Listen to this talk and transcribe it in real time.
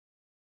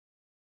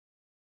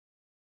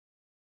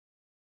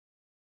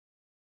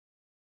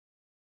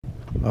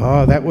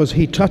Oh, that was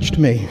He Touched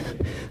Me.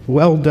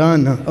 Well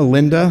done,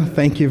 Alinda.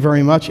 Thank you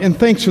very much. And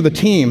thanks for the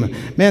team.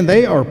 Man,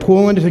 they are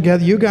pulling it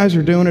together. You guys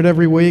are doing it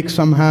every week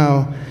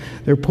somehow.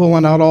 They're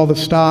pulling out all the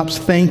stops.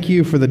 Thank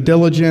you for the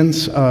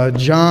diligence.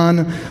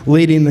 John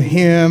leading the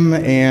hymn,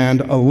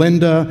 and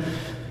Alinda,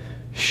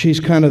 she's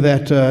kind of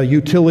that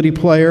utility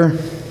player.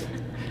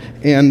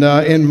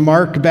 And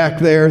Mark back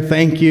there,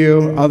 thank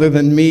you. Other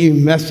than me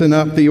messing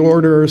up the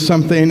order or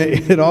something,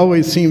 it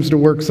always seems to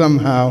work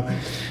somehow.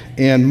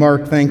 And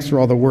Mark, thanks for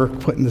all the work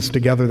putting this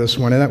together this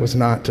morning. That was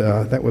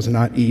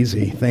not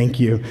easy. Thank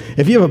you.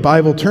 If you have a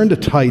Bible, turn to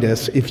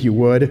Titus, if you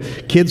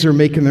would. Kids are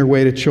making their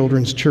way to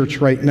children's church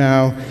right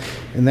now,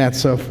 and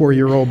that's a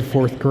 4-year-old,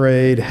 4th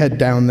grade. Head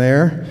down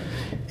there,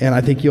 and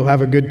I think you'll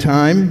have a good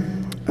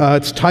time.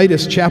 It's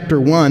Titus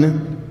chapter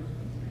 1.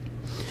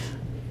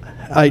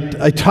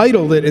 I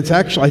titled it.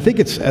 I think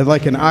it's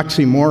like an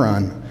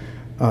oxymoron.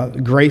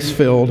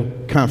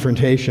 Grace-filled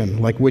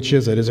confrontation. Like, which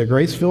is it? Is it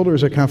grace-filled or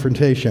is it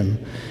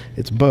confrontation?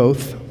 It's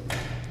both.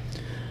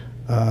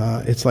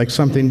 It's like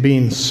something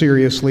being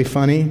seriously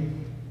funny.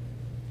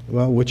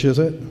 Well, which is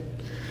it?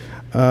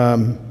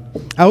 I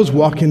was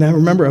walking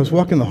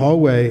the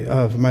hallway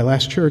of my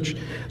last church.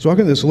 I was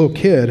walking with this little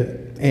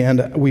kid,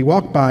 and we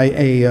walked by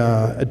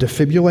a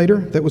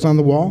defibrillator that was on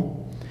the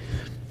wall.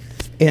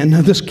 And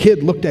this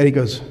kid looked at it, he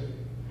goes,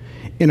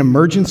 "An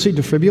emergency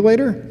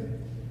defibrillator?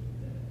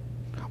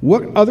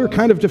 What other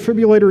kind of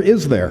defibrillator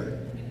is there?"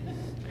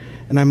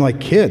 And I'm like,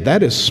 "Kid,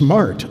 that is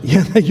smart."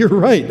 Yeah, you're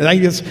right. And I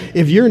guess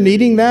if you're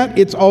needing that,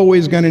 it's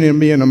always going to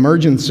be an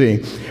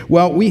emergency.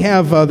 Well, we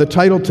have the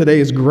title today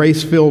is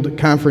Grace-Filled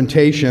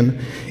Confrontation.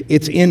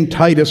 It's in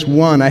Titus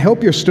 1. I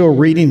hope you're still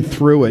reading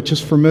through it.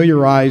 Just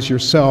familiarize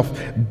yourself,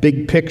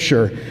 big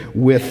picture,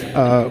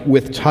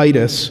 with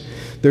Titus.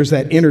 There's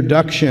that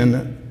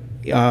introduction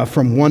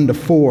from 1 to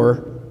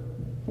 4.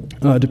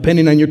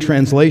 Depending on your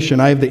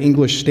translation, I have the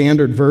English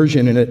Standard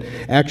Version, and it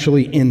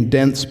actually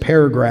indents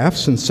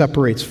paragraphs and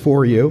separates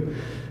for you.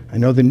 I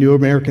know the New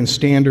American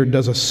Standard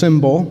does a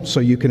symbol, so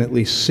you can at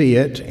least see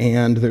it,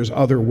 and there's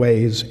other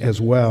ways as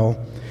well.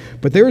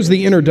 But there's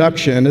the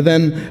introduction, and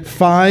then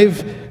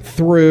 5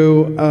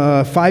 through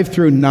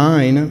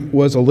 9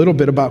 was a little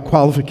bit about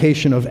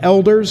qualification of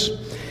elders.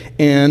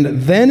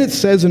 And then it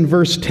says in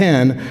verse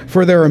 10,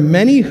 "For there are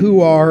many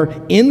who are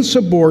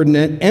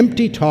insubordinate,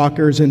 empty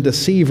talkers, and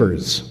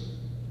deceivers,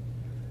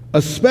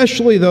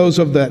 especially those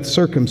of that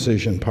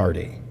circumcision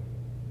party.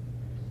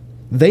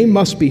 They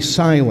must be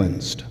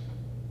silenced,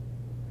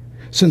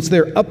 since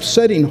they're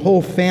upsetting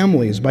whole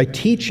families by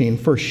teaching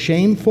for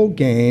shameful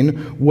gain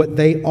what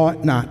they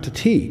ought not to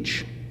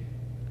teach.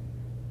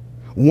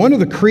 One of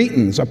the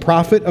Cretans, a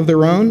prophet of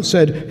their own,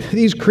 said,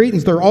 'These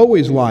Cretans, they're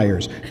always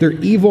liars. They're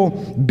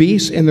evil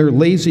beasts and they're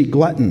lazy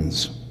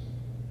gluttons.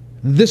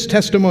 This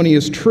testimony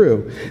is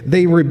true.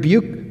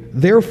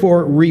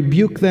 Therefore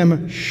rebuke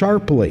them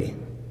sharply,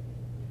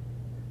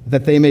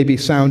 that they may be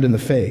sound in the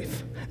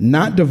faith,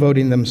 not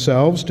devoting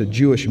themselves to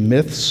Jewish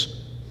myths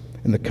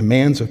and the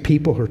commands of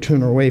people who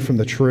turn away from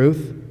the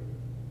truth.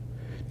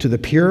 To the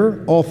pure,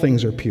 all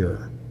things are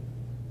pure,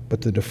 but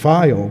the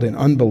defiled and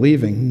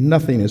unbelieving,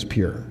 nothing is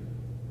pure.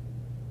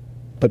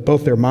 But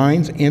both their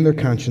minds and their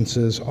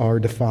consciences are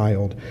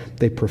defiled.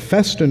 They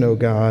profess to know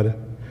God,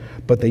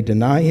 but they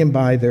deny Him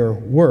by their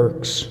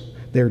works.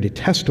 They are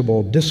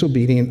detestable,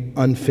 disobedient,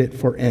 unfit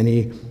for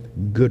any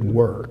good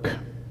work.'"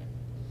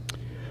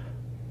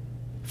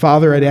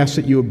 Father, I'd ask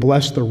that you would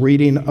bless the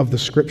reading of the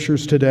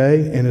Scriptures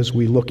today, and as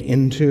we look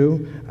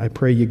into, I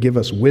pray you give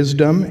us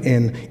wisdom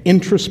and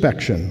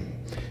introspection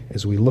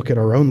as we look at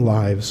our own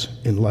lives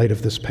in light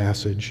of this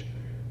passage.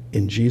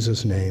 In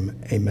Jesus' name,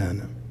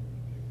 amen.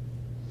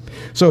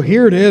 So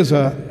here it is,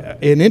 an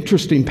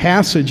interesting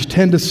passage,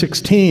 10 to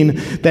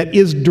 16, that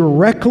is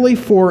directly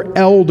for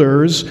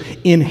elders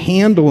in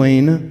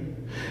handling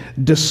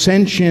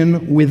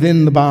dissension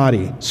within the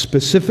body,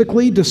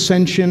 specifically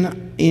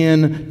dissension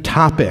in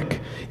topic,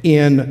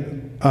 in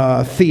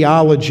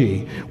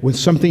theology, when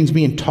something's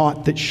being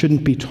taught that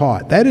shouldn't be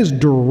taught. That is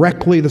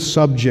directly the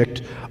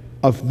subject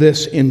of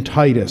this in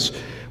Titus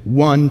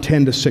 1,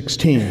 10 to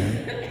 16.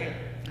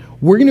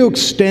 We're going to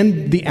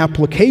extend the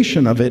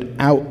application of it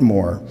out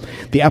more.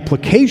 The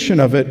application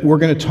of it, we're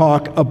going to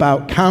talk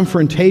about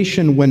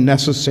confrontation when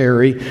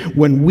necessary,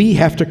 when we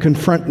have to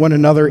confront one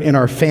another in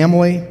our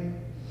family,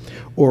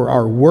 or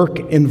our work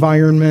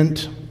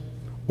environment,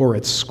 or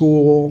at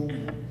school,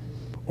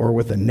 or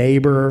with a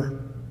neighbor.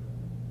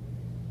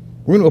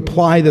 We're going to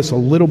apply this a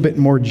little bit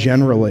more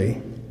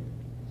generally.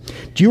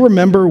 Do you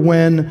remember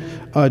when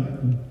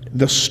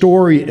the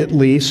story, at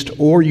least,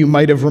 or you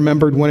might have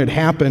remembered when it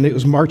happened? It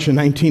was March of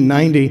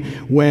 1990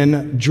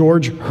 when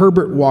George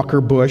Herbert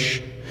Walker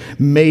Bush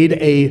made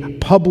a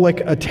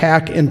public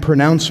attack and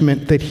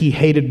pronouncement that he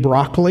hated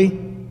broccoli.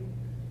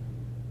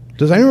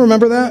 Does anyone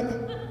remember that?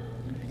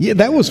 Yeah,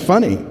 that was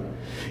funny.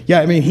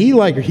 Yeah, I mean, he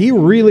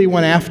really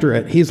went after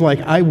it. He's like,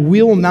 "I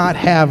will not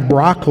have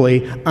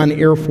broccoli on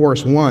Air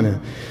Force One." In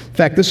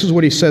fact, this is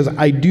what he says: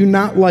 "I do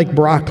not like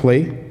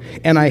broccoli,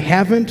 and I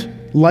haven't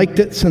liked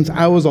it since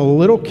I was a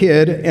little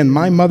kid, and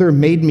my mother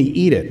made me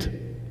eat it.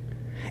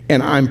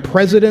 And I'm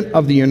president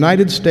of the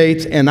United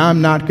States, and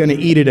I'm not going to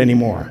eat it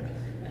anymore.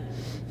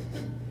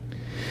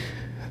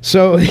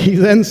 So he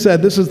then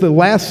said, this is the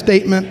last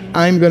statement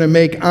I'm going to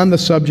make on the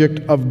subject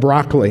of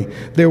broccoli.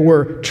 There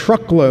were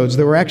truckloads,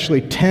 there were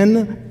actually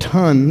 10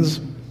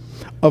 tons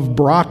of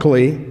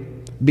broccoli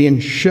being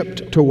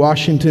shipped to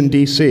Washington,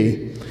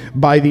 D.C.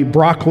 by the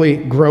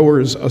Broccoli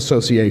Growers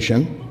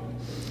Association.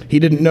 He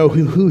didn't know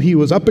who he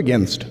was up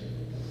against.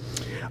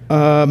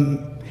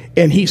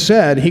 And he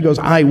said, he goes,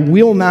 I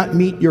will not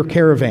meet your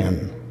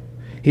caravan.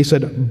 He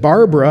said,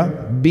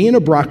 Barbara, being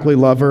a broccoli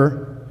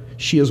lover,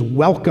 she is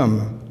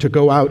welcome to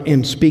go out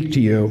and speak to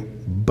you,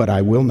 but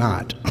I will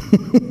not.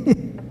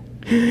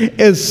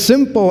 As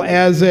simple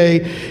as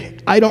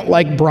I don't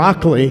like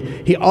broccoli,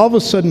 he all of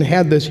a sudden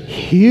had this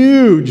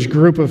huge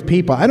group of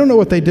people. I don't know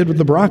what they did with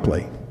the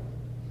broccoli.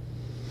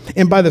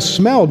 And by the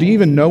smell, do you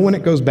even know when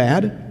it goes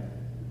bad?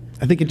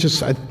 I think it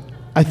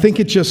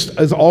just,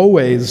 as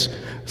always,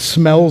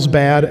 smells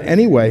bad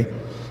anyway.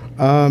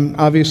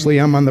 Obviously,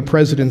 I'm on the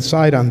president's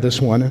side on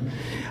this one.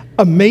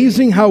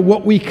 Amazing how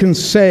what we can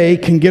say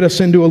can get us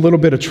into a little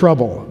bit of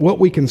trouble. What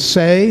we can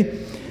say,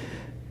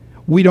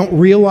 we don't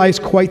realize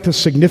quite the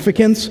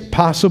significance,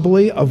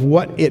 possibly, of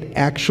what it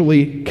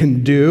actually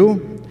can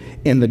do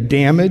and the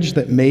damage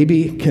that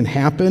maybe can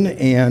happen,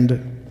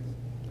 and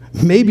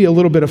maybe a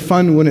little bit of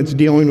fun when it's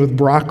dealing with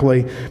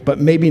broccoli, but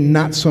maybe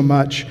not so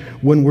much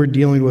when we're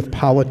dealing with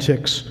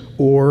politics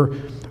or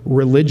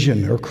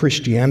religion or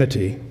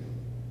Christianity.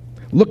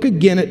 Look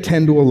again at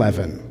 10 to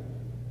 11.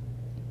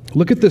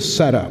 Look at this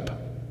setup.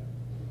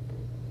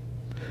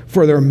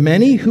 For there are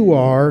many who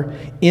are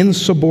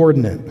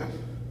insubordinate,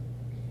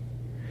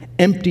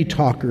 empty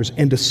talkers,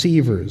 and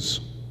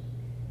deceivers,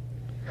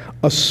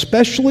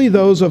 especially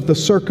those of the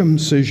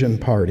circumcision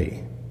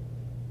party.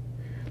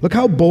 Look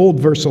how bold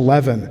verse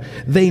 11.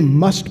 They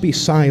must be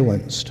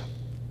silenced.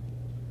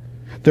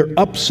 They're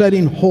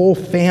upsetting whole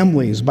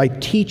families by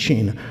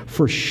teaching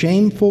for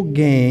shameful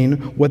gain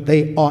what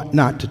they ought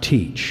not to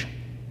teach.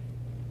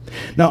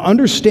 Now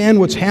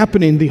understand what's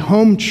happening. The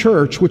home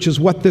church, which is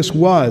what this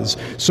was.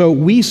 So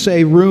we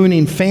say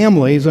ruining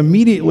families.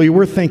 Immediately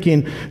we're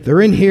thinking they're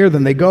in here,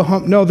 then they go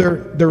home. No,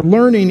 they're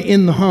learning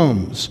in the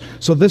homes.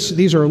 So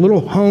these are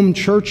little home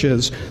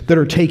churches that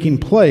are taking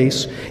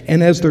place.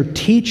 And as they're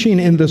teaching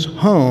in this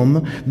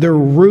home, they're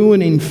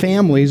ruining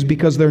families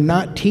because they're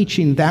not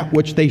teaching that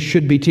which they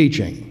should be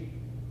teaching.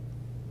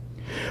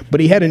 But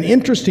he had an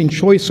interesting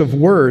choice of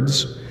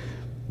words.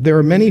 There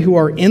are many who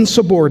are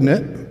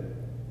insubordinate.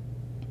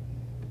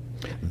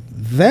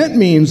 That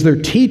means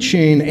they're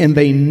teaching and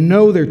they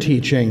know they're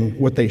teaching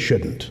what they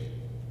shouldn't.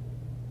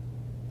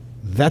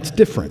 That's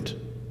different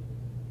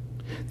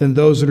than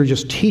those that are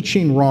just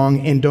teaching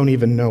wrong and don't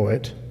even know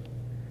it.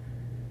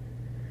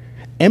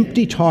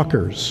 Empty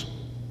talkers.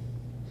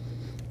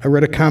 I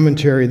read a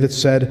commentary that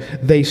said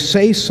they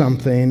say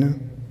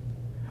something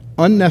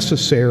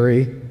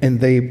unnecessary and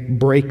they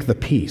break the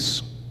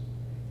peace.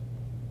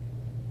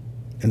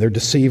 And they're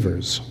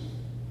deceivers.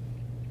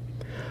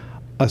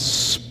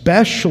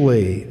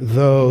 Especially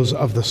those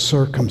of the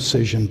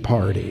circumcision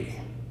party.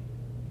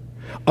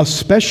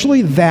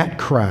 Especially that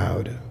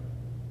crowd.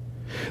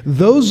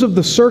 Those of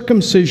the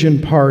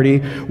circumcision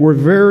party were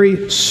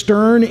very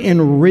stern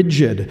and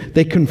rigid.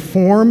 They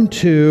conformed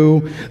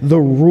to the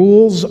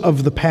rules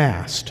of the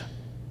past.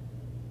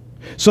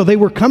 So they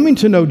were coming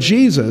to know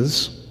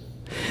Jesus.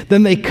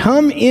 Then they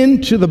come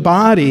into the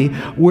body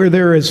where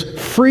there is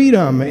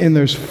freedom and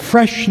there's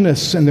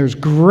freshness and there's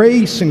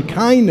grace and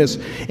kindness,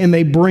 and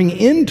they bring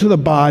into the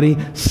body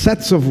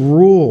sets of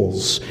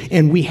rules,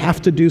 and we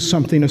have to do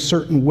something a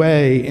certain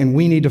way, and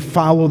we need to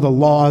follow the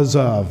laws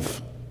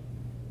of.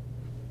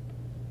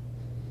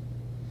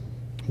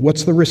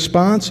 What's the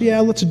response? Yeah,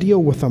 let's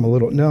deal with them a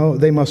little. No,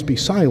 they must be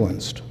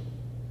silenced.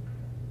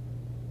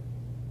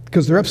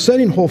 Because they're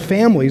upsetting whole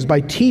families by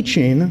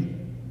teaching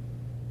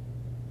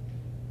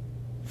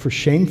for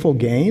shameful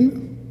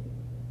gain?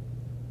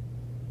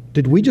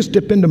 Did we just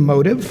dip into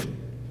motive?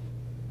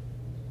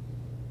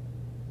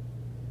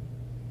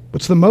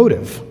 What's the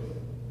motive?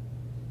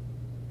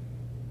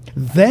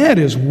 That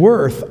is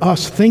worth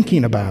us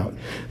thinking about.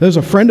 There's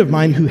a friend of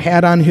mine who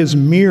had on his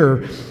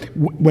mirror,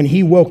 when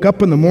he woke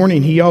up in the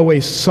morning, he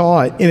always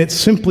saw it, and it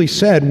simply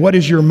said, "What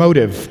is your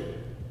motive?"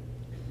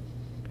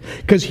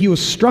 Because he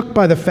was struck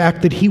by the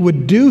fact that he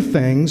would do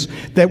things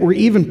that were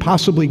even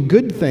possibly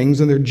good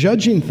things, and they're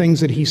judging things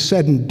that he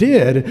said and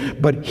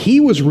did, but he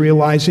was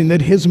realizing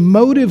that his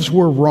motives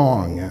were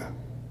wrong.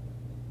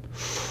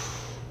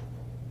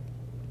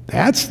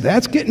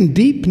 That's getting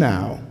deep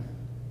now.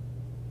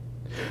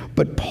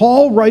 But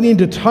Paul, writing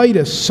to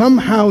Titus,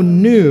 somehow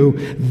knew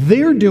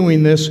they're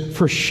doing this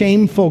for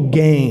shameful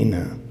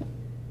gain.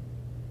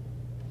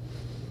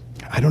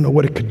 I don't know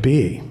what it could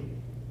be.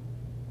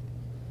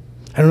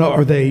 I don't know,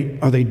 are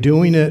they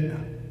doing it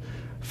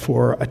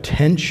for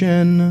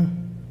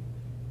attention?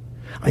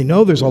 I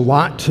know there's a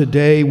lot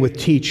today with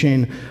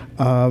teaching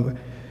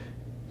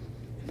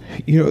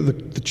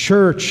The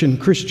church and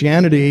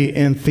Christianity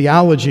and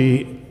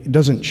theology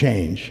doesn't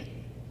change.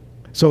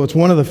 So it's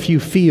one of the few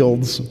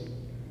fields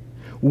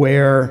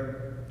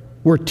where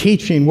we're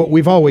teaching what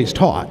we've always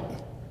taught.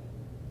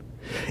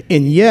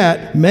 And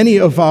yet, many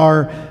of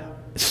our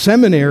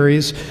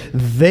seminaries,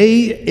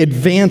 they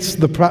advance,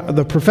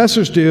 the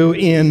professors do,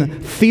 in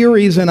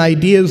theories and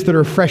ideas that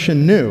are fresh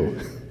and new.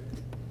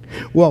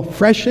 Well,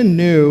 fresh and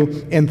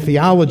new and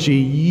theology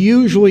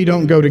usually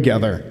don't go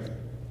together,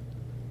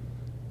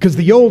 because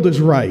the old is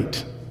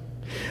right.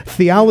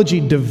 Theology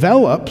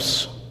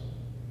develops,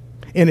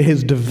 and it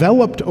has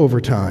developed over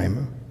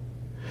time,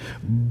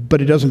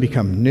 but it doesn't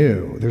become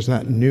new. There's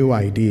not new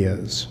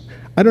ideas.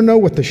 I don't know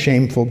what the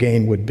shameful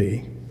gain would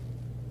be,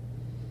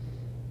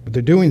 but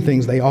they're doing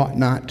things they ought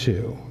not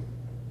to.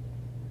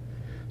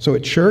 So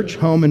at church,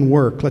 home, and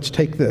work, let's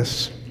take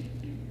this.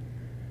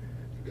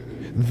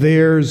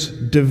 There's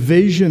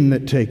division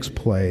that takes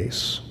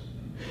place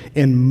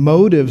and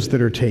motives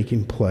that are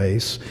taking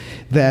place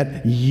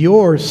that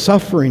you're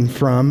suffering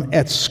from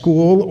at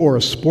school or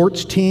a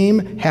sports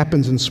team.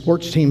 Happens in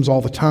sports teams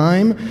all the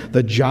time.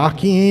 The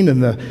jockeying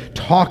and the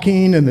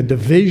talking and the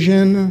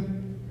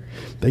division.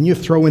 Then you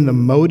throw in the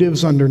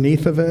motives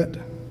underneath of it.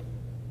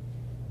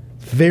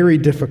 Very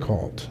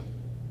difficult.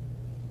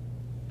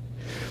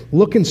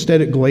 Look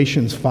instead at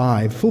Galatians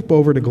 5. Flip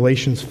over to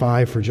Galatians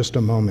 5 for just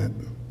a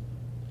moment.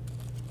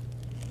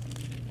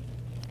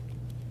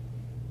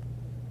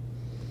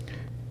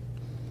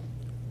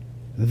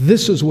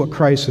 This is what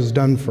Christ has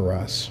done for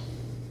us.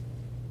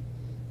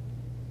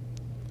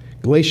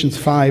 Galatians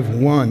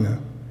 5:1.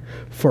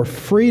 For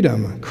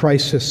freedom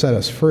Christ has set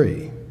us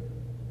free.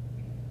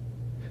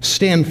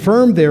 Stand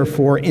firm,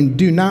 therefore, and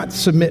do not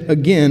submit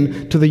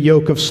again to the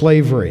yoke of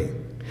slavery.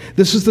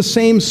 This is the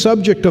same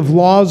subject of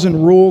laws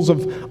and rules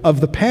of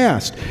the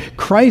past.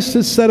 Christ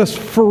has set us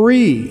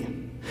free.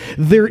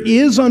 There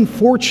is,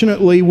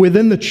 unfortunately,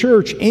 within the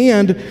church,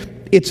 and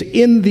it's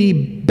in the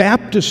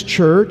Baptist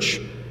church,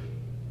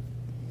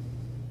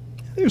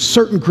 there's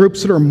certain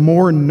groups that are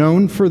more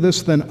known for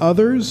this than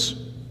others,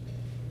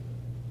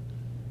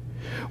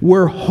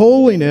 where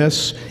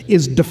holiness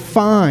is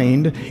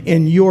defined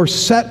and you're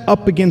set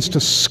up against a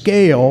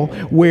scale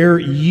where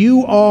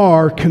you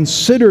are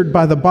considered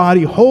by the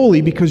body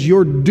holy because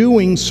you're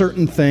doing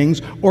certain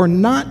things or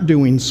not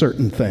doing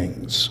certain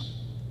things.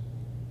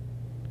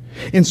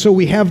 And so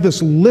we have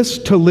this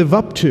list to live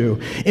up to,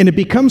 and it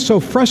becomes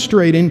so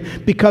frustrating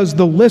because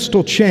the list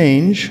will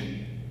change.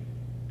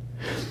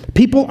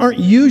 People aren't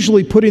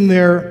usually putting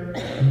their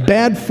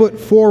bad foot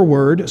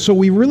forward, so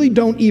we really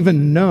don't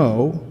even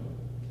know.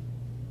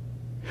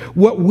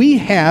 What we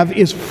have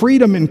is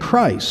freedom in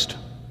Christ.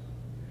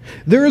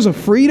 There is a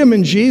freedom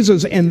in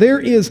Jesus, and there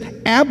is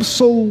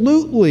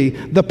absolutely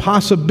the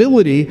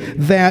possibility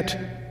that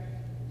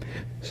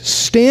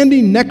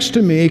standing next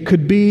to me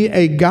could be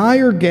a guy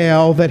or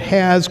gal that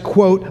has,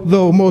 quote,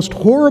 the most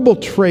horrible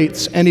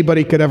traits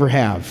anybody could ever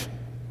have.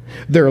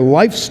 Their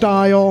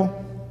lifestyle,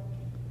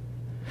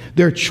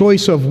 their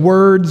choice of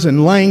words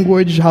and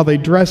language, how they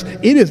dress.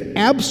 It is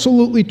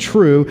absolutely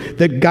true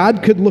that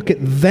God could look at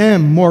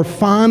them more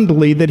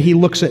fondly than He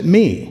looks at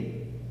me.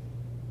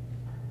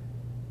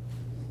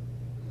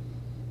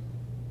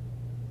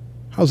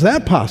 How's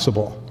that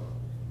possible?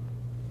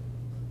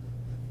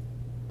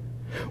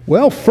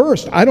 Well,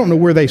 first, I don't know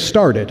where they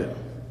started.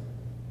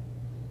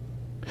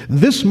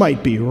 This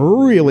might be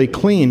really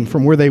clean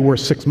from where they were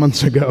 6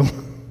 months ago.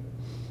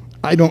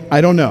 I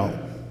don't know.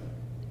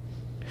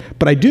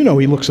 But I do know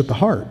He looks at the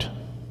heart.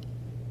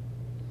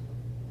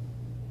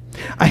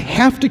 I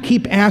have to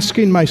keep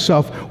asking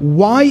myself,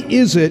 why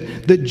is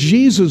it that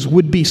Jesus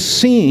would be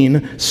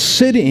seen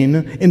sitting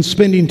and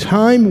spending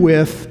time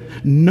with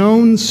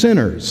known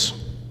sinners?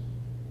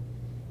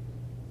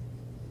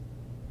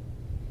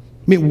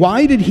 I mean,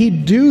 why did He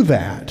do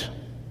that?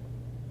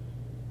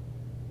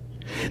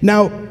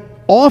 Now,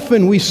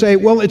 often we say,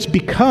 well, it's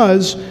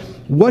because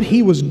what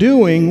He was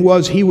doing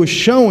was He was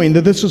showing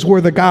that this is where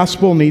the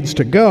gospel needs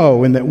to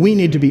go and that we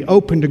need to be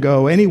open to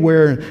go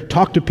anywhere and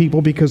talk to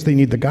people because they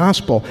need the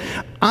gospel.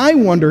 I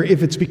wonder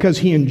if it's because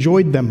He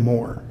enjoyed them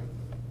more.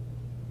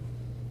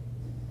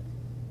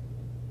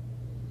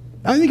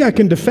 I think I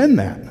can defend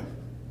that.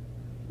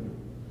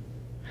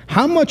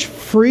 How much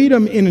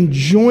freedom and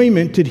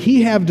enjoyment did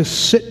He have to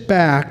sit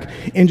back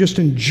and just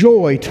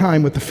enjoy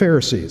time with the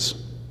Pharisees?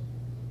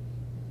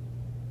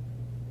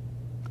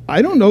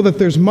 I don't know that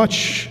there's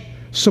much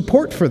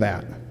support for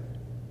that.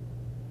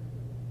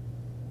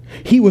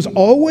 He was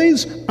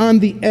always on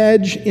the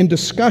edge in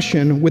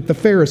discussion with the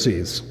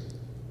Pharisees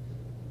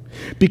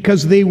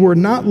because they were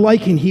not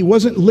liking, He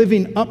wasn't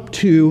living up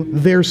to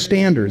their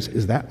standards.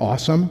 Is that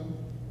awesome?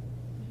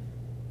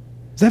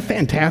 Is that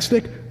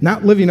fantastic?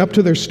 Not living up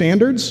to their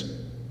standards?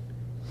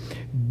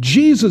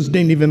 Jesus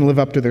didn't even live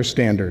up to their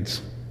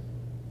standards.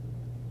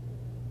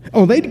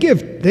 Oh, they'd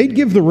give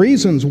the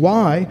reasons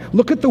why.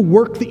 Look at the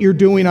work that you're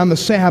doing on the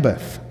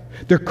Sabbath.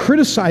 They're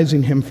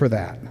criticizing Him for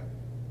that.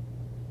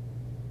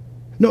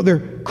 No,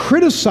 they're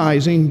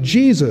criticizing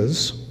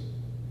Jesus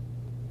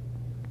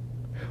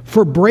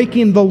for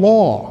breaking the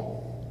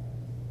law.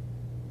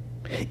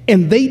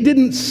 And they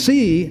didn't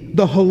see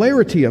the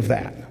hilarity of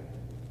that.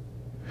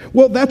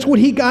 Well, that's what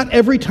he got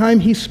every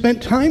time he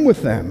spent time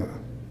with them.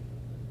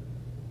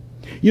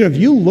 You know, if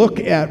you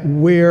look at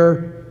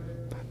where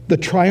the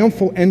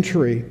triumphal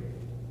entry,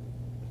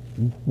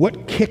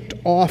 what kicked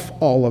off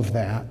all of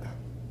that,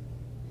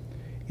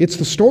 it's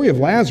the story of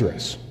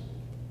Lazarus.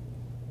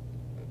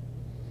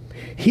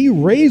 He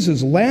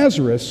raises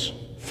Lazarus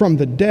from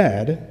the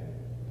dead,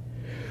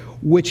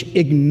 which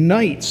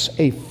ignites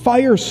a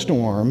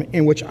firestorm,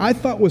 in which I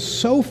thought was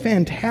so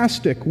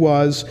fantastic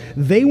was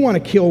they want to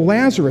kill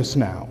Lazarus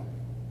now.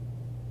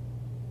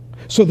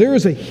 So there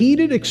is a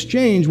heated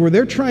exchange where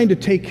they're trying to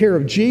take care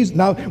of Jesus.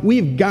 Now,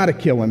 we've got to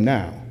kill him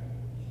now.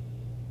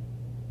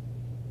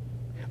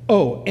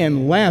 Oh,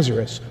 and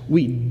Lazarus,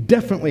 we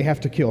definitely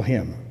have to kill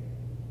him.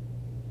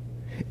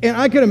 And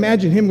I could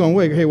imagine him going,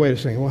 wait a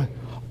second. What?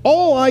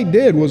 All I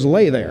did was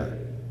lay there.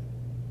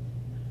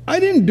 I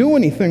didn't do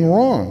anything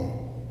wrong.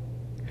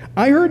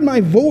 I heard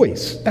my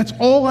voice. That's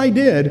all I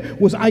did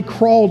was I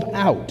crawled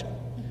out.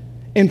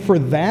 And for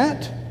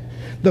that,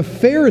 the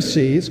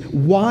Pharisees,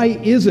 why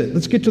is it?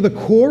 Let's get to the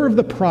core of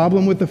the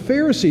problem with the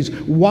Pharisees.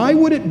 Why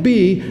would it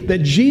be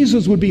that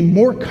Jesus would be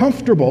more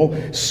comfortable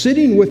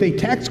sitting with a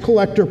tax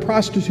collector,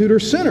 prostitute, or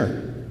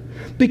sinner?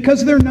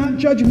 Because they're not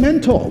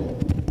judgmental.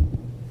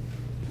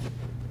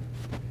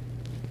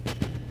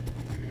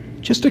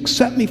 Just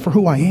accept me for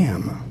who I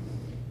am.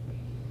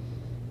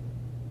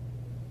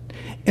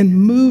 And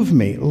move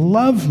me,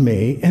 love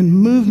me, and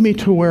move me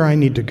to where I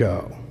need to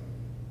go.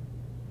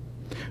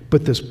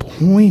 But this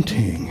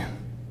pointing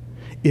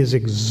is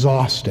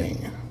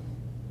exhausting.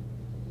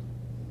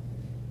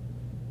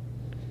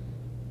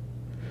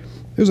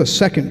 There's a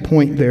second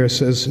point there. It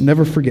says,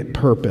 never forget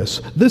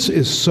purpose. This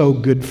is so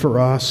good for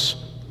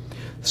us.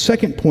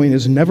 Second point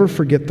is never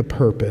forget the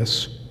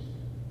purpose.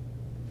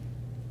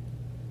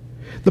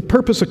 The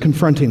purpose of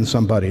confronting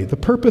somebody, the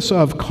purpose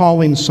of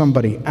calling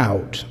somebody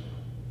out,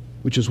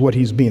 which is what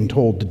he's being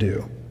told to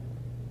do.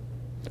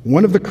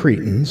 One of the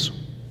Cretans,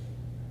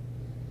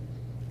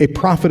 a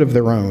prophet of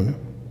their own,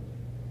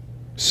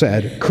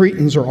 said,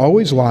 Cretans are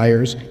always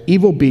liars,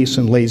 evil beasts,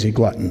 and lazy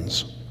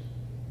gluttons.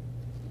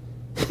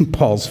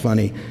 Paul's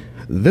funny.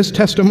 This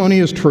testimony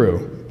is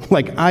true.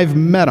 Like, I've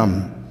met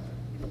them.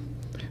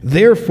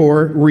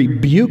 Therefore,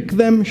 rebuke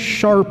them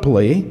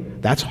sharply,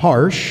 that's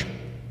harsh,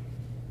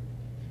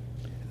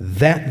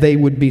 that they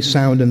would be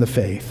sound in the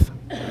faith.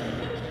 Do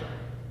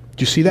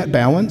you see that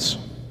balance?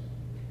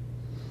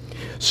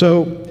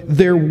 So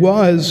there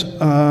was,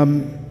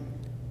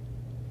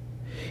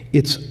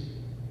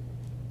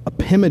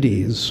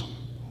 Epimenides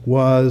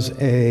was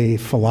a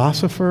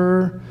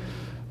philosopher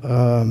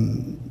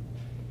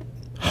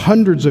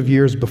hundreds of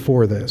years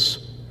before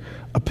this.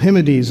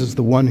 Epimenides is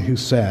the one who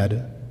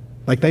said,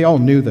 like they all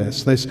knew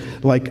this,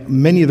 like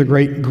many of the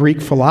great Greek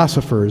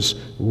philosophers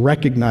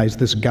recognized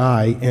this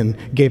guy and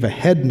gave a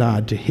head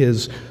nod to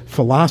his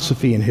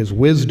philosophy and his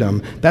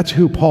wisdom. That's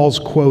who Paul's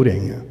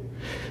quoting.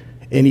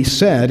 And he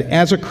said,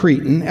 as a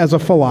Cretan, as a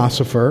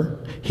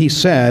philosopher, he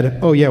said,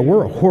 oh yeah,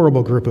 we're a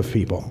horrible group of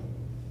people.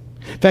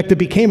 In fact, it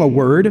became a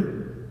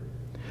word,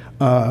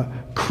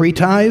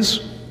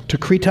 cretize, to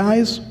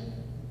cretize.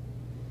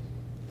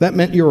 That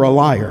meant you're a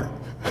liar.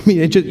 I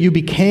mean, you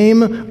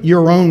became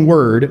your own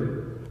word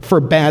for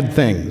bad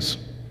things.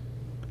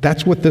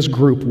 That's what this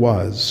group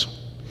was.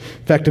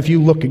 In fact, if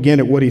you look again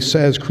at what he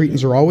says,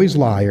 Cretans are always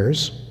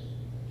liars.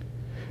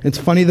 It's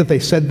funny that they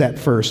said that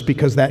first,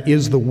 because that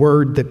is the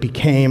word that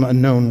became a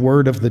known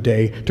word of the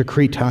day. To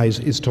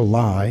cretize is to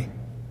lie.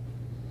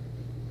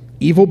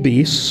 Evil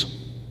beasts.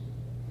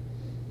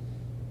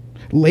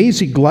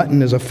 Lazy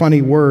glutton is a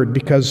funny word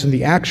because in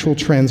the actual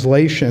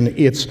translation,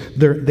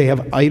 they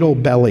have idle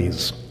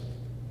bellies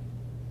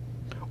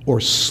or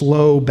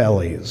slow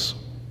bellies.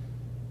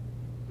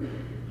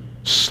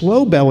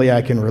 Slow belly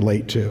I can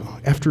relate to.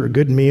 After a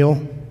good meal,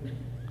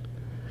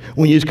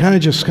 when you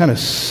just kind of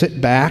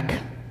sit back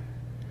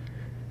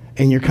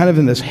and you're kind of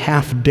in this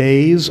half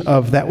daze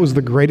of that was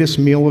the greatest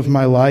meal of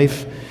my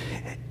life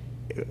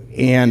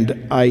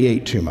and I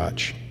ate too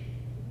much.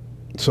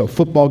 So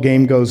football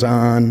game goes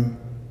on.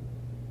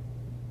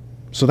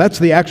 So that's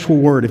the actual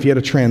word. If you had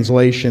a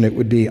translation, it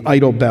would be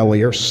idle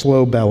belly or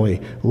slow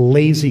belly,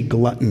 lazy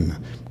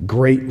glutton.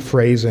 Great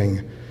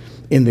phrasing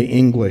in the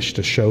English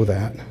to show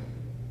that.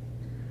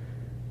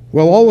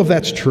 Well, all of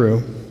that's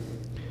true.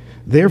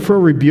 Therefore,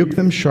 rebuke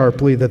them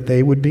sharply that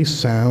they would be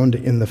sound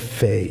in the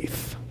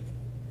faith.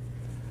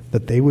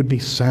 That they would be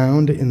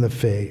sound in the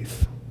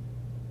faith.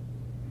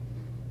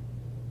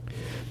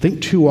 I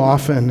think too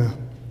often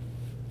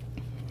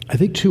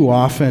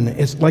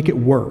it's like at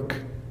work,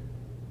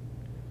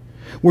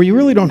 where you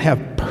really don't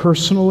have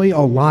personally a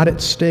lot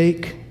at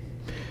stake.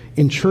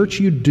 In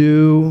church you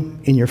do,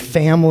 in your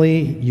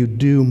family you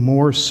do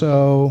more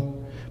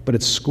so, but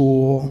at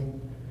school,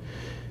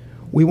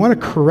 we want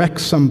to correct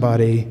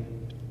somebody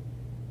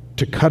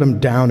to cut them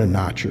down a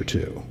notch or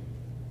two.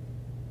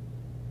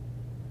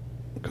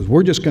 because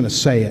we're just going to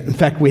say it. In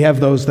fact, we have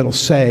those that'll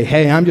say,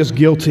 hey, I'm just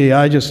guilty.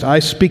 I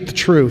speak the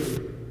truth.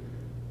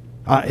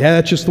 Yeah,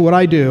 that's just what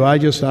I do.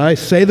 I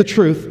say the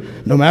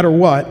truth no matter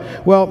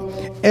what. Well,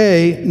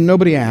 A,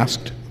 nobody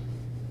asked.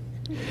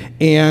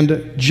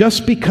 And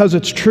just because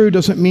it's true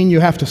doesn't mean you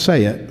have to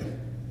say it.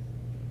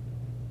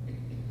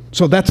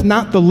 So that's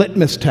not the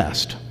litmus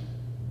test.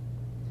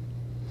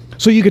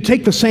 So you could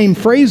take the same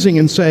phrasing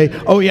and say,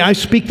 oh yeah, I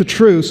speak the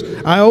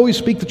truth. I always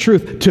speak the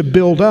truth to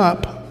build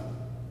up,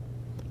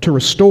 to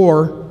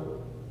restore.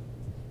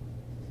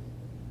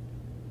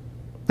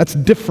 That's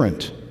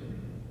different.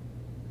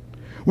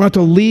 We're not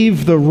to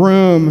leave the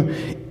room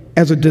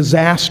as a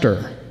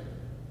disaster.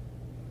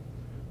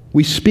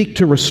 We speak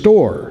to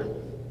restore.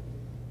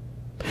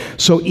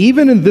 So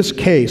even in this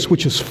case,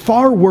 which is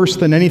far worse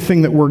than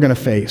anything that we're going to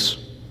face,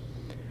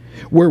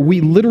 where we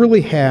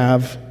literally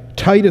have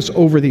Titus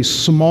over these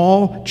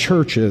small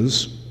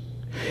churches,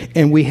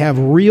 and we have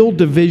real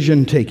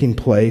division taking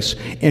place,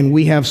 and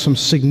we have some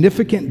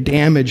significant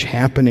damage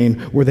happening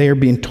where they are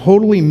being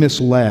totally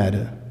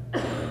misled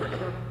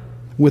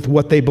with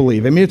what they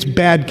believe. I mean, it's a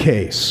bad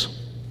case.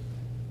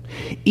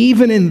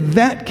 Even in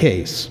that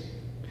case,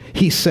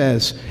 he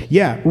says,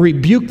 yeah,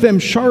 rebuke them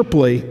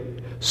sharply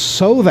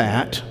so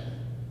that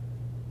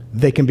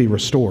they can be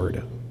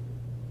restored.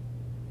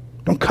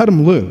 Don't cut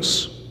them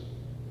loose.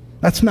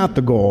 That's not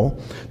the goal.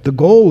 The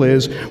goal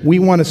is we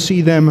want to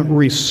see them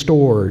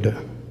restored.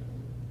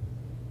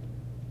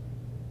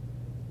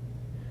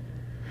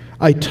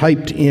 I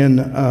typed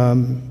in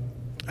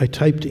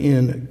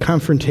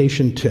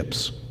confrontation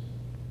tips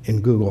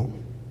in Google,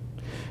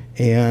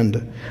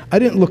 and I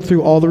didn't look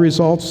through all the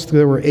results.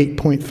 There were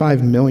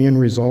 8.5 million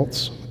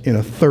results in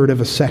a third of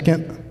a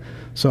second,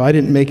 so I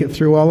didn't make it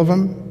through all of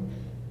them.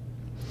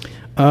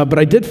 But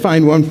I did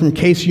find one from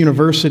Case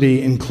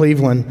University in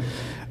Cleveland.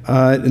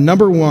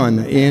 Number one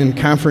in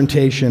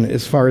confrontation,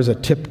 as far as a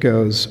tip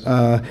goes,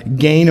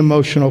 gain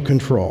emotional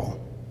control.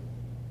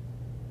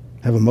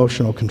 Have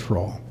emotional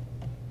control.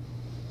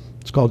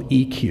 It's called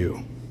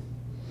EQ,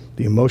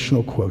 the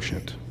emotional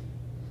quotient.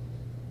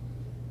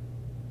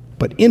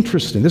 But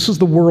interesting, this is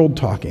the world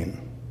talking.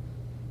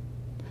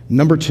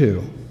 Number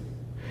two,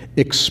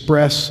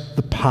 express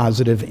the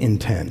positive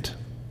intent.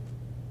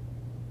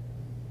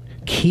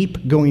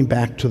 Keep going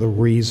back to the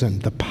reason,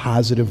 the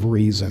positive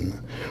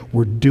reason.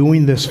 We're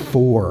doing this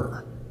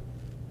for.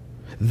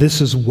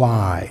 This is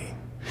why.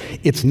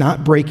 It's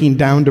not breaking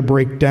down to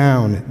break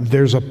down.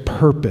 There's a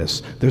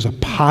purpose. There's a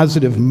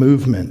positive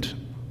movement.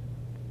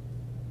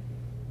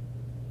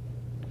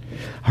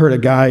 I heard a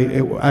guy,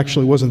 it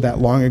actually wasn't that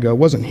long ago,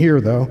 wasn't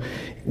here though,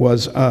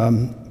 was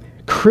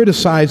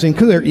criticizing,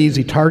 because they're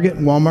easy, Target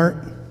and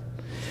Walmart.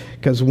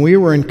 Because when we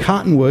were in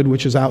Cottonwood,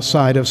 which is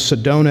outside of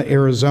Sedona,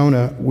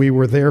 Arizona, we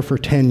were there for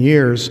 10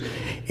 years.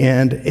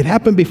 And it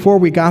happened before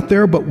we got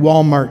there, but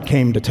Walmart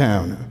came to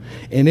town.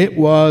 And it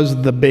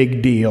was the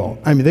big deal.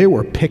 I mean, they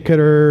were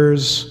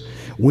picketers.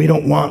 We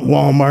don't want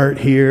Walmart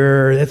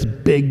here. That's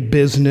big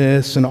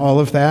business and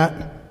all of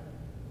that.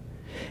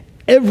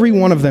 Every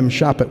one of them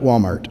shop at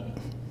Walmart.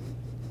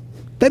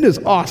 That is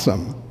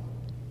awesome.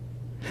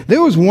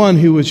 There was one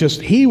who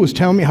he was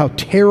telling me how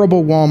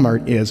terrible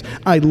Walmart is.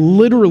 I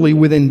literally,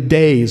 within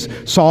days,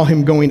 saw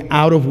him going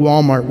out of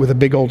Walmart with a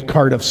big old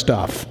cart of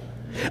stuff.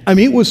 I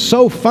mean, it was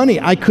so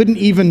funny, I couldn't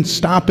even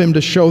stop him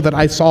to show that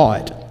I saw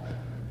it.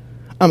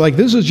 I'm like,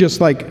 this is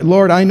just like,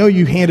 Lord, I know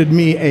you handed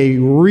me a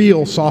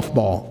real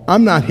softball.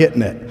 I'm not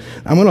hitting it.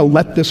 I'm going to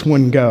let this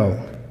one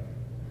go.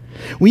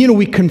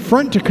 We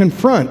confront to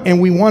confront,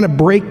 and we want to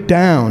break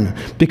down,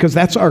 because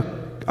that's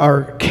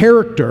our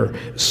character,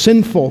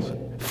 sinful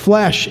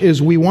flesh,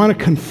 is we want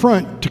to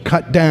confront to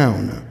cut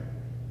down.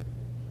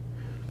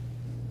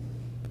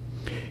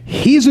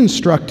 He's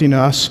instructing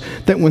us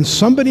that when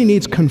somebody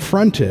needs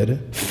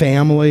confronted,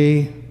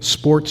 family,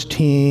 sports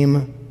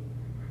team,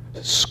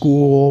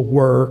 school,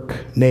 work,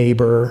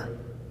 neighbor,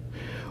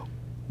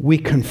 we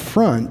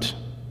confront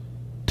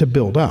to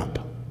build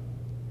up.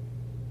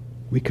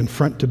 We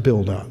confront to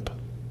build up.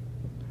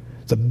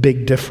 It's a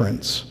big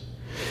difference.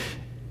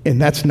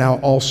 And that's now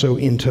also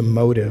into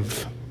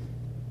motive.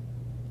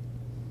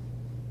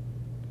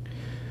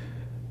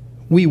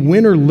 We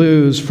win or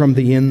lose from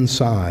the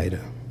inside.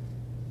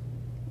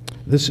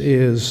 This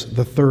is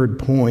the third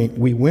point.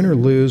 We win or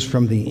lose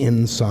from the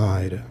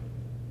inside.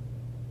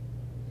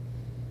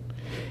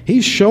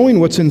 He's showing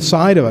what's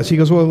inside of us. He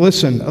goes, well,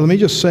 listen, let me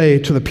just say,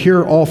 to the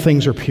pure, all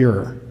things are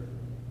pure.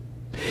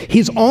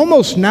 He's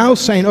almost now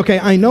saying, okay,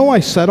 I know I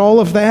said all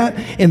of that,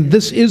 and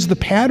this is the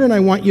pattern I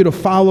want you to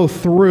follow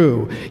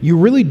through. You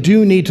really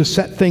do need to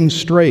set things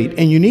straight,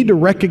 and you need to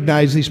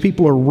recognize these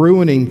people are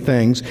ruining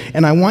things,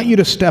 and I want you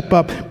to step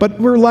up, but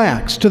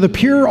relax. To the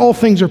pure, all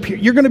things are pure.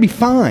 You're going to be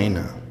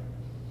fine,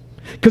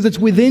 because it's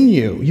within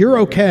you. You're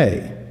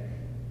okay.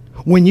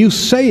 When you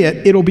say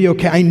it, it'll be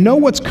okay. I know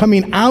what's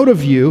coming out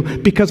of you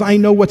because I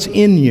know what's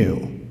in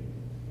you.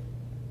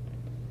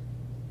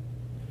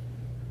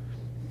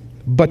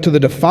 But to the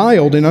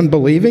defiled and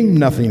unbelieving,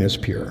 nothing is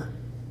pure.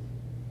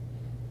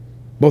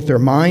 Both their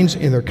minds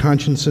and their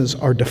consciences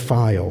are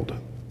defiled.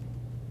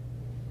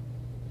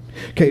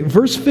 Okay,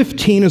 verse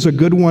 15 is a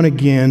good one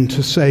again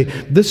to say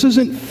this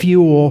isn't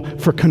fuel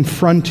for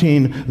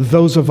confronting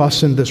those of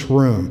us in this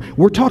room.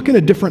 We're talking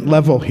a different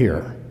level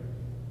here.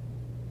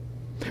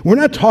 We're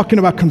not talking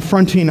about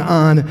confronting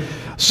on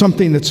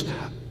something that's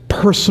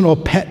personal,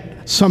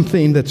 pet,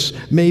 something that's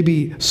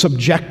maybe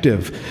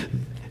subjective.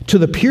 To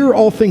the pure,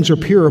 all things are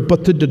pure,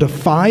 but to the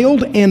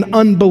defiled and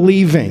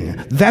unbelieving,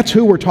 that's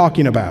who we're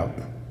talking about.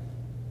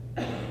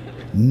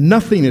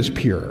 Nothing is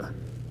pure.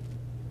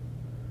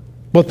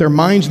 Both their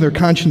minds and their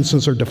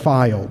consciences are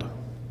defiled.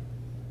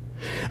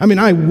 I mean,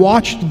 I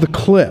watched the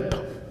clip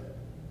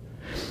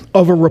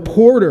of a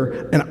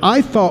reporter, and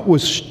I thought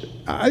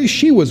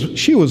she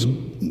was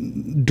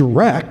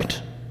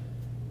direct,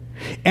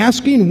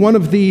 asking one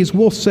of these,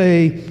 we'll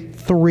say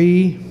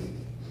 3,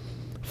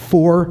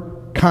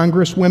 4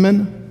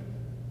 congresswomen,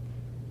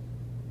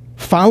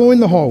 following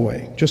the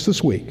hallway just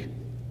this week,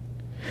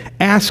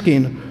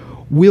 asking,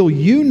 will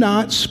you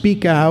not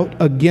speak out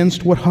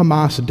against what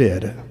Hamas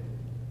did?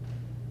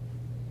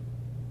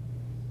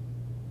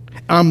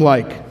 I'm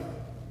like,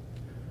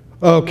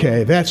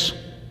 okay,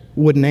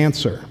 wouldn't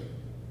answer.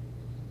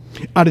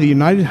 Out of the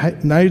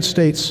United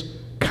States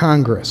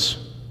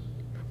Congress,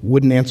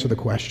 wouldn't answer the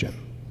question,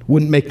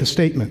 wouldn't make the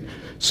statement.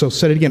 So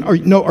said it again. Are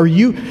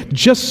you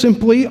just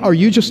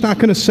not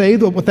going to say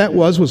that what that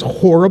was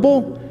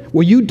horrible?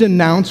 Will you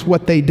denounce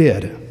what they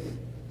did?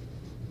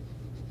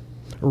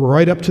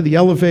 Right up to the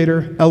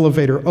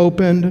elevator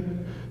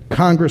opened,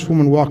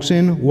 Congresswoman walks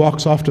in,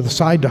 walks off to the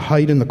side to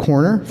hide in the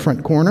corner,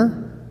 front corner.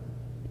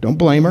 Don't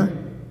blame her.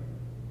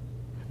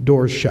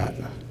 Doors shut.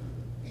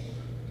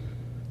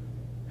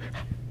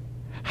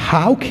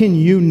 How can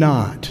you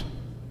not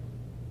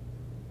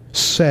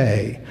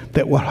say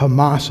that what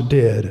Hamas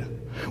did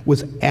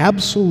was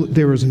absolute?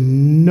 There was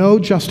no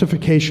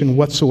justification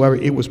whatsoever.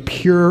 It was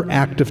pure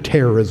act of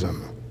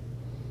terrorism.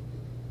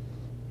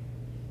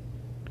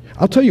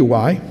 I'll tell you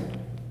why.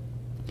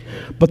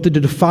 But the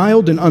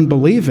defiled and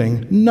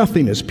unbelieving,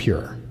 nothing is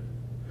pure.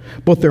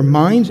 Both their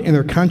minds and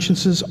their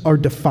consciences are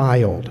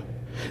defiled.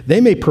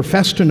 They may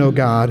profess to know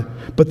God,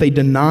 but they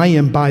deny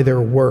him by their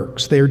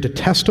works. They are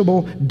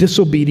detestable,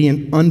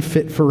 disobedient,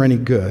 unfit for any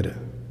good.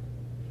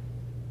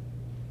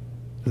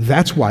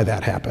 That's why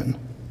that happened.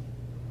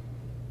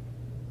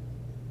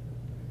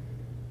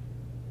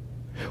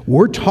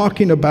 We're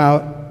talking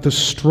about the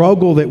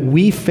struggle that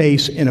we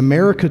face in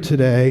America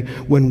today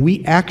when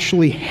we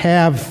actually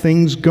have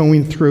things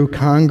going through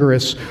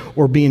Congress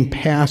or being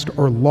passed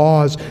or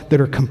laws that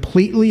are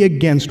completely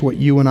against what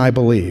you and I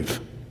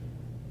believe.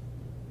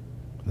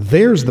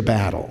 There's the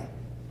battle.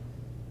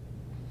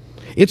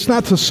 It's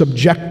not the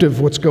subjective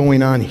what's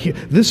going on here.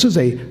 This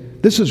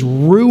is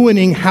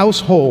ruining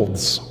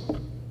households.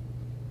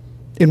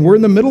 And we're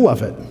in the middle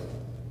of it.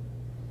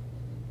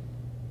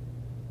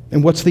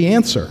 And what's the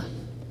answer?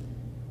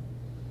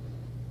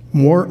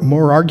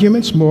 More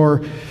arguments,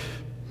 more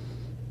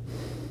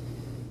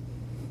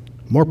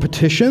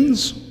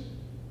petitions?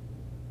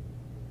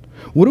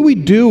 What do we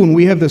do when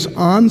we have this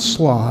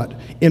onslaught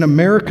in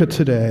America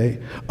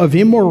today of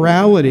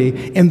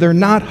immorality and they're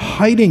not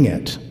hiding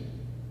it?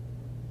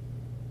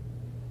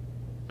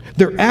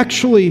 They're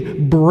actually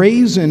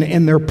brazen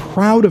and they're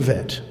proud of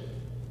it.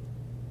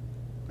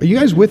 Are you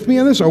guys with me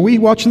on this? Are we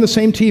watching the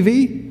same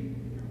TV?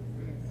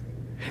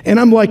 And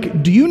I'm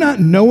like, do you not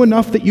know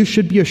enough that you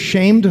should be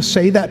ashamed to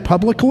say that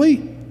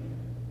publicly?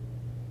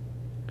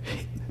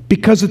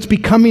 Because it's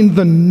becoming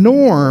the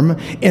norm,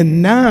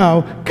 and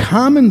now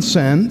common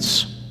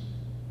sense,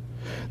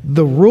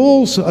 the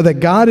rules that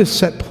God has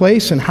set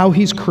place and how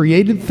he's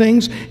created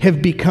things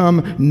have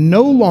become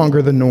no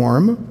longer the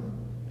norm,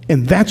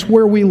 and that's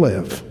where we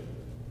live.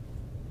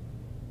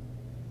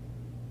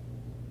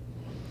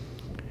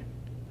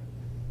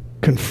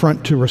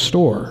 Confront to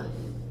restore.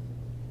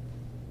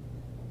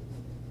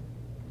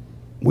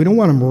 We don't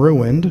want them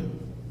ruined.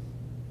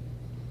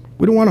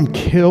 We don't want them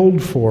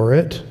killed for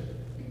it.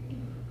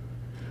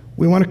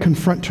 We want to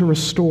confront to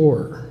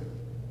restore.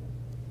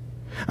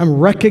 I'm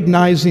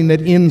recognizing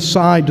that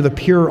inside to the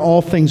pure,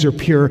 all things are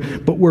pure,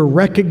 but we're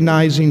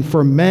recognizing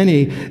for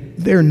many,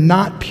 they're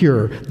not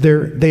pure.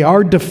 They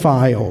are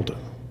defiled.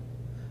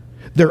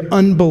 They're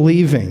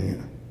unbelieving.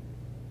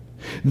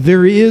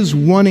 There is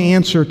one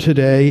answer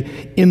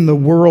today in the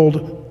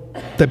world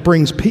that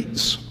brings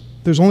peace.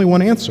 There's only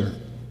one answer.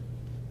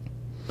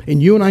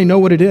 And you and I know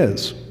what it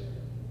is.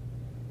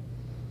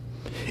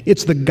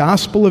 It's the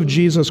gospel of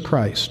Jesus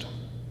Christ.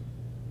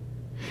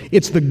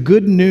 It's the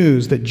good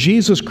news that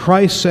Jesus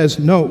Christ says,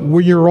 no,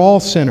 you're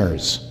all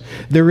sinners.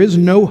 There is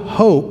no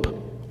hope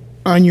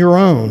on your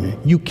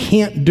own. You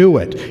can't do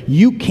it.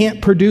 You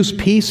can't produce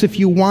peace if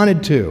you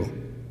wanted to.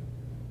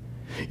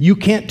 You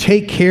can't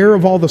take care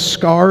of all the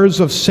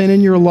scars of sin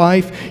in your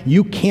life.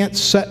 You can't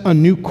set a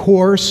new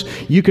course.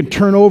 You can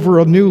turn over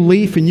a new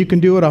leaf and you can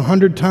do it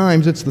 100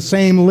 times. It's the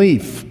same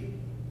leaf.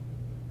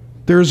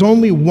 There's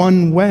only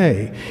one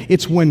way.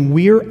 It's when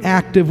we're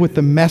active with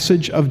the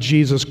message of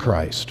Jesus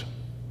Christ.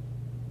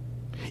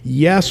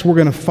 Yes, we're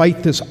going to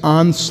fight this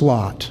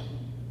onslaught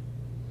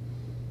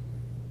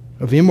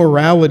of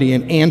immorality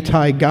and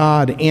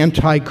anti-God,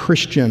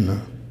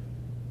 anti-Christian.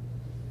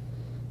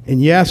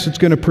 And yes, it's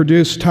going to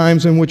produce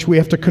times in which we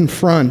have to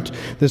confront.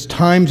 There's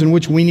times in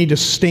which we need to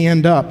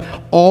stand up.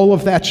 All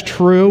of that's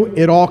true.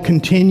 It all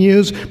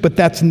continues, but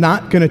that's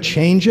not going to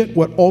change it.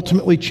 What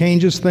ultimately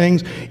changes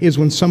things is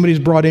when somebody's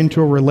brought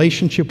into a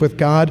relationship with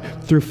God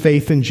through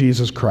faith in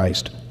Jesus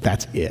Christ.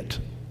 That's it.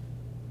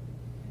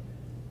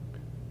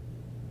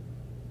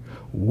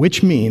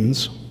 Which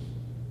means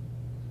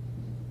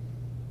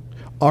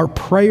our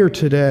prayer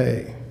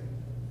today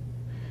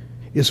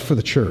is for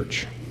the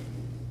church.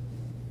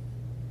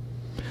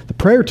 The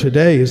prayer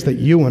today is that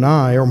you and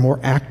I are more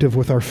active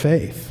with our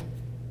faith.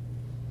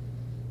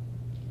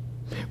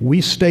 We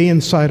stay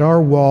inside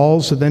our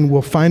walls, and then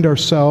we'll find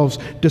ourselves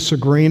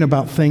disagreeing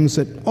about things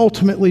that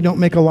ultimately don't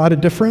make a lot of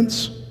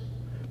difference,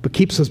 but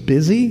keeps us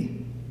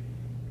busy.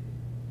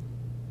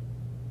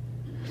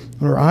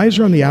 When our eyes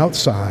are on the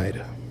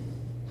outside,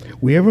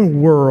 we have a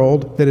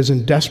world that is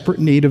in desperate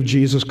need of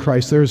Jesus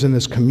Christ. There's in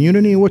this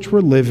community in which we're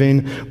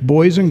living,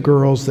 boys and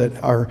girls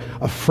that are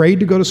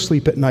afraid to go to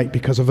sleep at night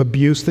because of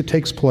abuse that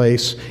takes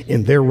place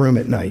in their room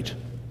at night.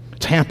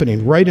 It's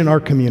happening right in our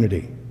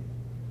community.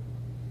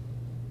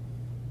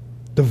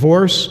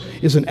 Divorce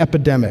is an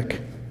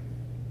epidemic.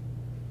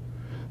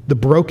 The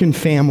broken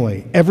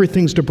family,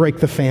 everything's to break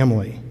the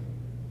family.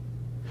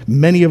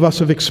 Many of us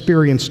have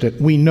experienced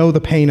it. We know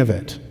the pain of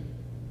it.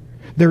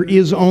 There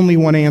is only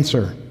one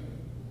answer.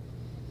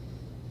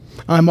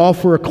 I'm all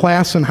for a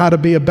class on how to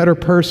be a better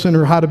person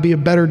or how to be a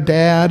better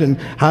dad and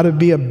how to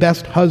be a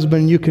best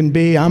husband you can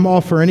be. I'm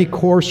all for any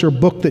course or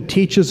book that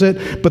teaches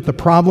it, but the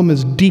problem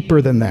is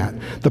deeper than that.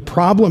 The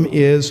problem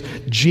is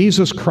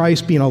Jesus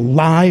Christ being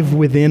alive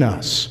within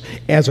us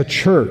as a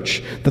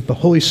church, that the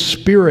Holy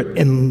Spirit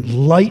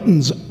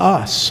enlightens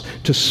us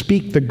to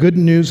speak the good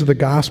news of the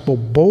gospel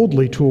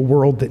boldly to a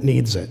world that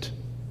needs it.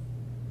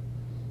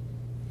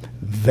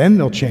 Then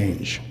they'll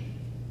change.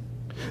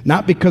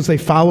 Not because they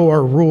follow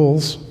our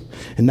rules,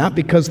 and not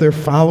because they're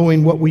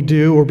following what we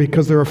do or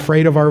because they're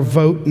afraid of our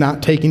vote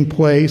not taking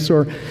place,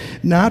 or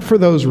not for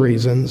those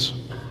reasons.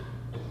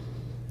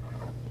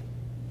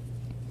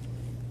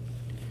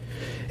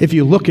 If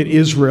you look at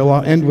Israel,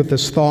 I'll end with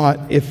this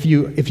thought. If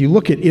you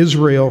look at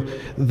Israel,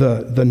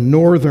 the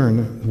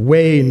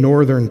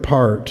northern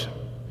part,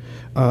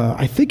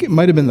 I think it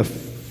might have been the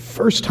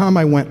first time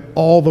I went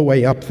all the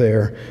way up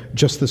there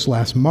just this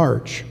last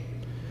March.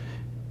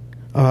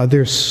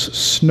 There's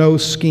snow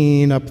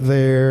skiing up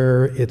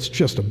there. It's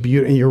just a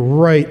beauty, and you're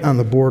right on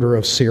the border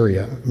of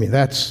Syria. I mean,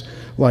 that's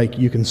like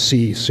you can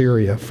see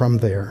Syria from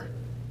there.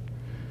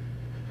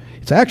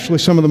 It's actually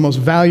some of the most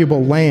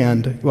valuable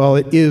land. Well,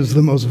 it is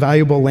the most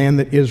valuable land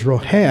that Israel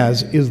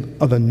has, is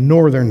of the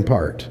northern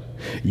part.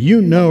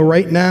 You know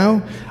right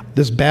now,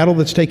 this battle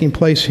that's taking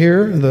place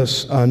here,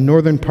 this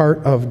northern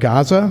part of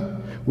Gaza,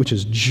 which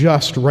is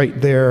just right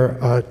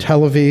there,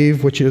 Tel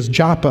Aviv, which is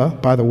Joppa,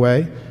 by the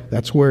way.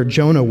 That's where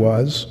Jonah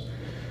was.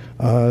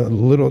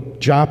 Little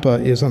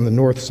Joppa is on the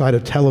north side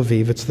of Tel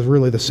Aviv. It's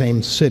really the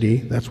same city.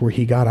 That's where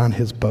he got on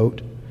his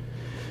boat.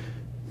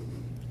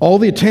 All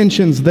the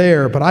attention's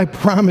there, but I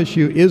promise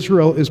you,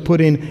 Israel is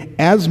putting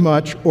as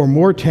much or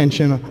more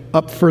attention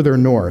up further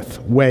north,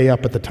 way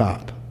up at the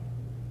top.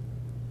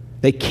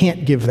 They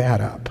can't give that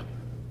up.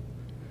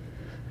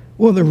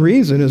 Well, the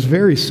reason is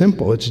very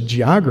simple. It's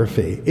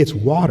geography. It's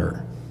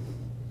water.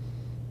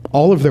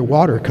 All of their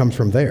water comes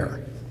from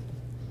there.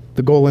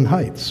 The Golan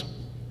Heights.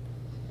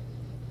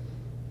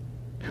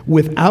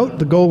 Without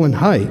the Golan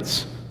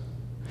Heights,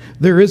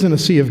 there isn't a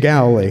Sea of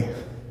Galilee,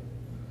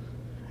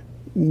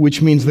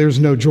 which means there's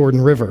no Jordan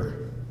River.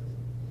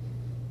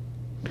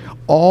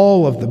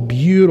 All of the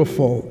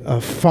beautiful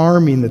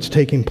farming that's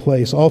taking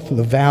place all through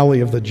the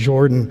valley of the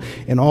Jordan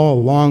and all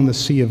along the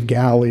Sea of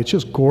Galilee, it's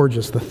just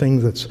gorgeous, the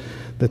things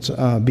that's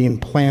being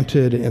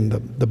planted, and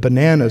the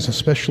bananas,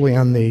 especially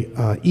on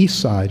the east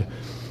side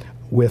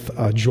with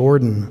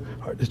Jordan.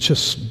 It's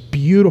just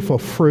beautiful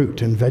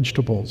fruit and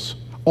vegetables,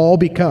 all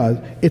because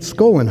it's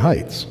Golan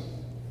Heights.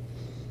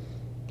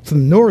 It's the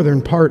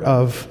northern part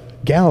of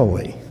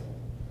Galilee.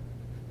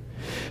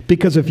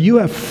 Because if you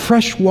have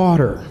fresh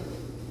water,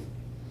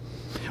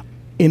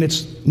 and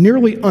it's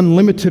nearly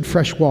unlimited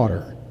fresh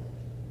water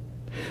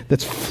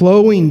that's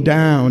flowing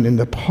down, and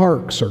the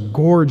parks are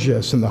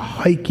gorgeous, and the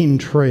hiking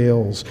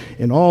trails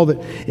and all that,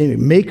 and it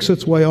makes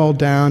its way all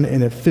down,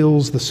 and it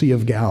fills the Sea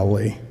of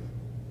Galilee.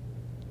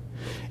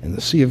 And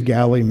the Sea of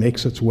Galilee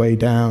makes its way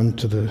down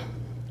to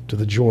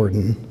the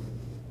Jordan,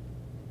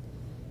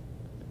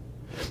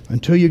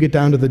 until you get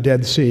down to the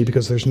Dead Sea,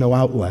 because there's no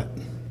outlet.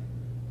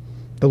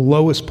 The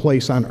lowest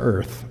place on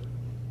earth,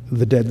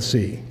 the Dead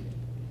Sea,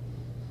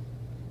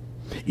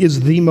 is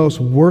the most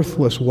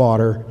worthless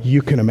water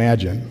you can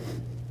imagine.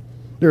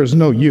 There is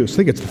no use. I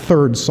think it's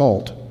third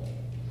salt.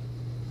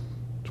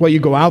 That's why you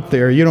go out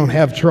there, you don't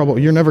have trouble.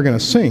 You're never going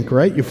to sink,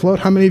 right? You float.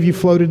 How many of you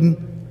floated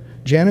in?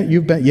 Janet,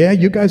 you've been? Yeah,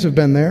 you guys have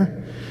been there.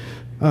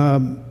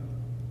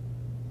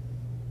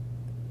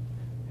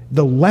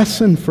 The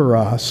lesson for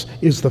us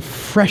is the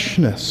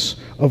freshness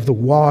of the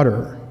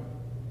water.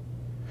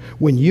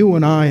 When you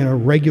and I, on a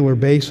regular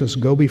basis,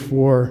 go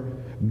before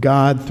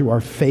God through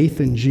our faith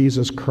in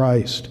Jesus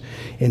Christ,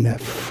 and that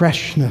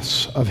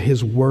freshness of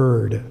His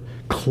Word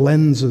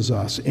cleanses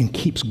us and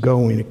keeps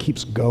going. It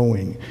keeps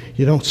going.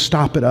 You don't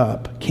stop it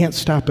up. Can't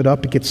stop it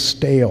up. It gets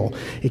stale.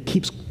 It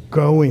keeps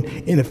going,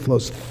 and it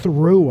flows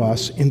through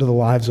us into the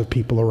lives of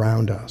people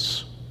around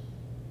us.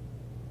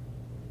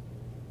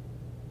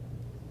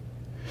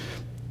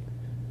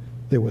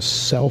 There was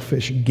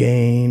selfish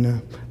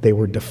gain. They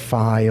were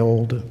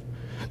defiled.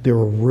 They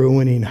were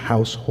ruining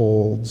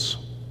households.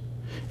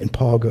 And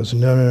Paul goes,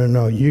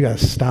 no, you got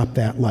to stop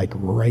that like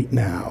right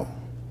now.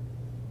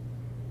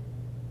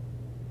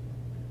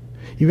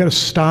 You got to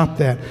stop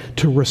that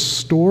to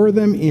restore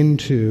them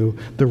into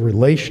the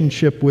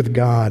relationship with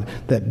God,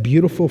 that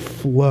beautiful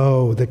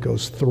flow that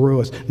goes through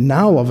us.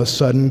 Now, all of a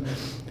sudden,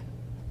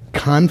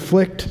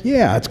 conflict,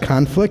 yeah, it's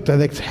conflict. I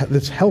think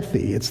it's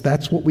healthy.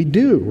 That's what we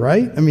do,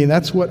 right? I mean,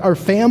 that's what our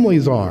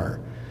families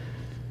are.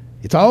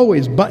 It's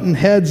always button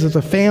heads as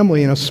a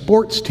family in a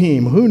sports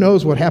team. Who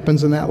knows what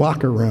happens in that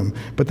locker room?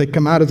 But they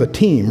come out as a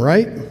team,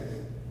 right?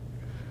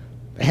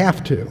 They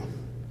have to.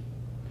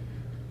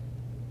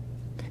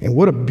 And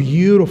what a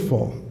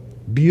beautiful,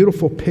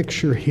 beautiful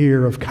picture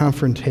here of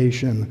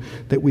confrontation,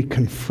 that we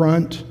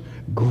confront,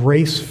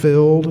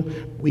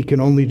 grace-filled. We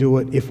can only do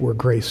it if we're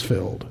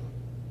grace-filled.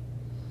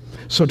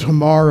 So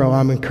tomorrow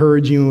I'm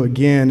encouraging you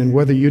again, and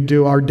whether you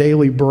do our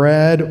daily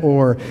bread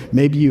or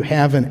maybe you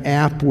have an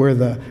app where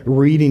the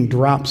reading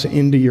drops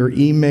into your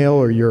email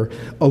or you're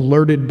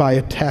alerted by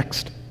a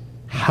text,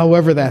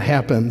 however that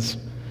happens,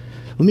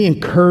 let me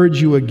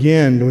encourage you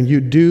again, when you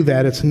do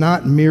that, it's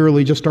not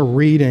merely just a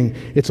reading,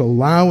 it's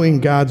allowing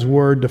God's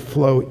Word to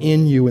flow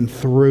in you and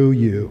through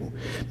you.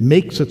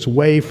 Makes its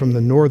way from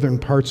the northern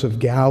parts of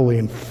Galilee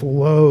and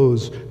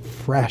flows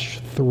fresh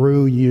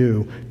through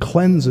you,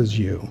 cleanses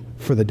you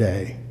for the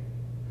day.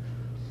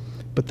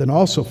 But then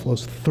also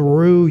flows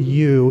through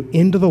you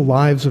into the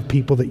lives of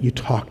people that you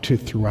talk to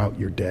throughout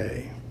your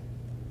day.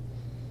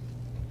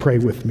 Pray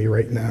with me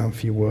right now,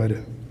 if you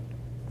would.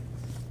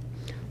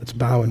 Let's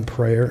bow in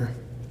prayer.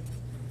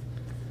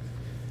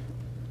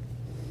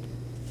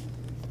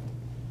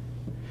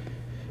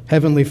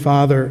 Heavenly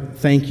Father,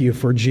 thank you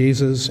for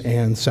Jesus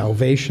and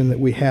salvation that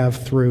we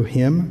have through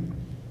him.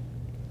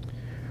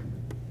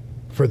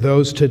 For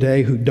those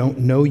today who don't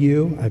know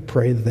you, I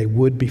pray that they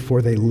would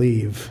before they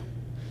leave.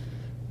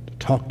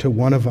 Talk to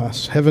one of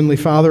us. Heavenly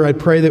Father, I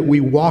pray that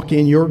we walk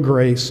in your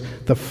grace,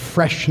 the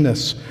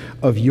freshness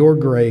of your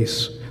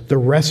grace, the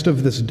rest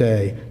of this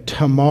day,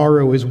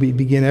 tomorrow as we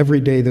begin every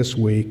day this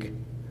week.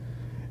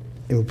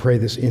 And we pray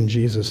this in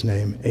Jesus'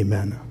 name.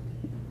 Amen.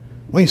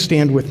 Why don't you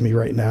stand with me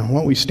right now? Why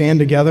don't we stand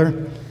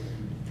together?